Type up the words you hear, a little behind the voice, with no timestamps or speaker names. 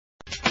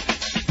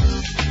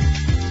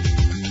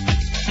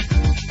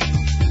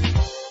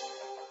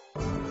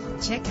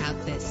Check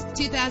out this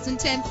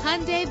 2010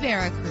 Hyundai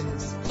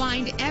Veracruz.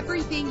 Find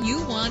everything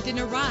you want in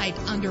a ride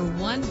under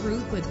one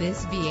roof with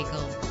this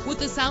vehicle.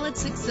 With a solid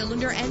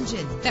 6-cylinder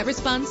engine that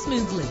responds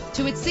smoothly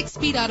to its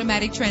 6-speed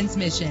automatic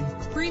transmission.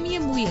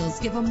 Premium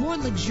wheels give a more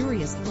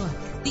luxurious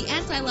look. The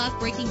anti-lock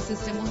braking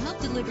system will help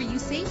deliver you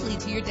safely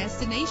to your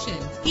destination.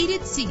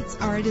 Heated seats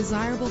are a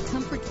desirable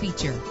comfort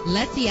feature.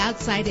 Let the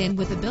outside in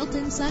with a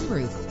built-in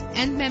sunroof.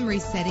 And memory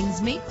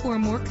settings make for a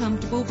more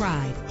comfortable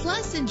ride.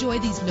 Plus, enjoy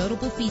these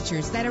notable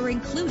features that are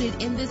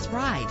included in this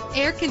ride: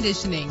 air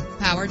conditioning,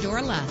 power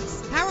door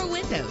locks, power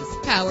windows,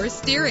 power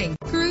steering,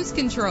 cruise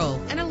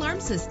control, an alarm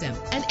system,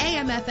 an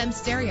AM/FM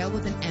stereo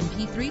with an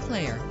MP3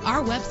 player.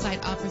 Our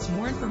website offers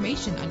more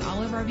information on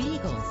all of our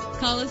vehicles.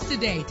 Call us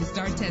today to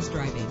start test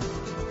driving.